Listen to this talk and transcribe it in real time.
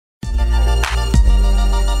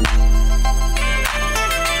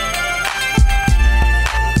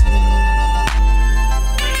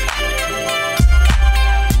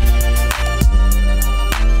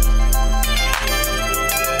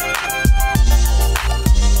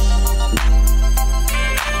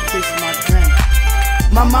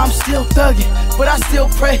My mom's still thuggin', but I still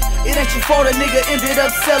pray. It ain't your fault a nigga ended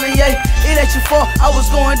up selling, yeah. It ain't your fault I was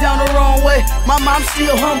going down the wrong way. My mom's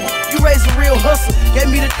still humble, you raised a real hustle.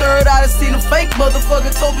 Gave me the third eye to see the fake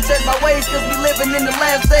motherfucker. Told me change my ways, cause we living in the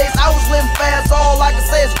last days. I was living fast, all I can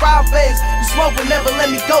say is cry face. You smoke but never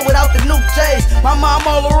let me go without the new J's. My mom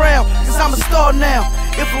all around, cause I'm a star now.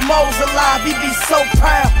 If Mo was alive, he'd be so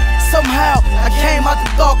proud. Somehow, I came out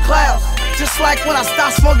the dark clouds. Just like when I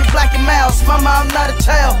stopped smoking black and mouse. Mama, I'm not a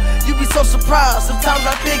child, you be so surprised. Sometimes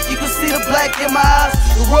I think you can see the black in my eyes.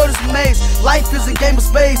 The world is a maze, life is a game of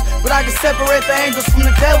spades, but I can separate the angels from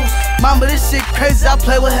the devils. Mama, this shit crazy, I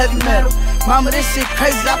play with heavy metal. Mama, this shit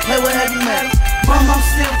crazy, I play with heavy metal. Mama, I'm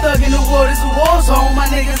still thuggin', the world is a war zone. My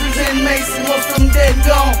niggas is inmates and most of them dead and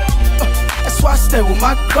gone. That's why I stay with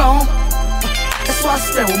my chrome. That's why I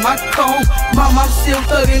stay with my cone. Mama, I'm still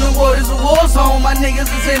thuggin', the world is a war zone. My niggas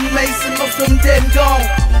is inmates and most of them dead and gone.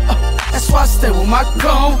 That's why I stay with my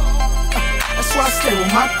cone. That's why I stay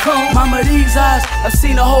with my cone. Mama, these eyes, I've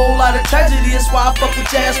seen a whole lot of tragedy. That's why I fuck with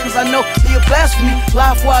jazz, cause I know he a blasphemy.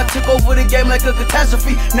 Life why I took over the game like a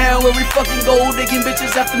catastrophe. Now every fucking gold digging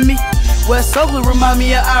bitches after me. West Oakland remind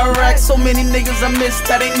me of R.I.P. So many niggas I miss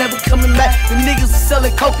that ain't never coming back. The niggas are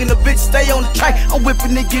selling coke and the bitch stay on the track. I'm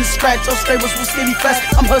whipping it, getting scratched. Those stables with skinny fast.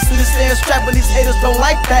 I'm hustling and staying strapped, but these haters don't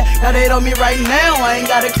like that. Now they hate on me right now, I ain't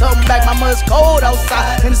gotta come back. My mother's cold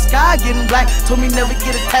outside and the sky getting black. Told me never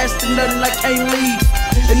get attached to nothing, I can't leave.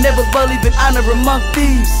 And never believe in honor among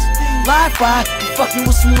thieves. Life by fucking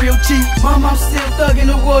with some real G. Mama, I'm still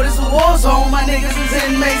thuggin', the world is a war zone. My niggas is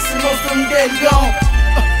inmates and most of them dead and gone.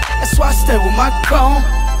 That's why I stay with my cone.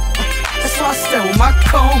 That's why I stay with my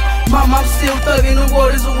cone. Mama, I'm still thuggin', the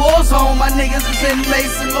world is a war zone. My niggas is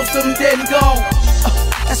inmates and most of them dead and gone.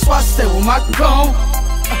 That's why I stay with my cone.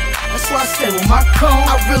 That's why I stay with my cone.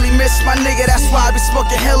 I really miss my nigga, that's why I be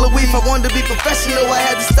smoking hella weed. If I wanted to be professional, I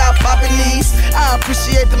had to stop popping these. I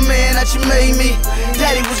appreciate the man that you made me.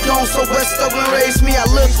 Daddy was gone, so West Oakland raised me. I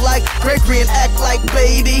look like Gregory and act like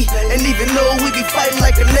baby. And even though we be fighting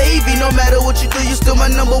like a Navy, no matter what you do, you still my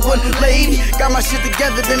number one lady. Got my shit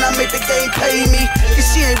together, then I make the game pay me. Cause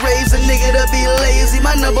she ain't raised a nigga to be lazy.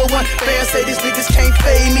 My number one fan say these niggas can't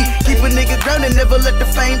fade me. Keep a nigga grounded, never let the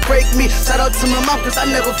fame break me. Shout out to my mom, cause I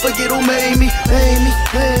never forget who made me.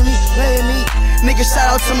 Nigga,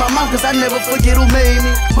 shout out to my mom, cause I never forget who made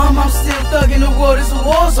me. Mama, I'm still thuggin', the world is a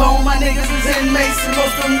war zone. My niggas is inmates and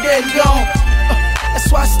most of them dead and gone.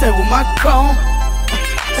 That's why I stay with my cone.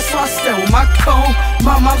 That's why I stay with my cone.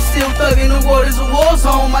 Mama, I'm still thuggin', the world is a war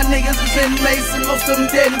zone. My niggas is inmates and most of them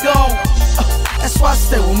dead and gone. That's why I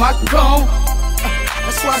stay with my cone.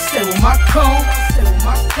 That's why I stay with my cone. Stay with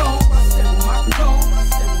my cone.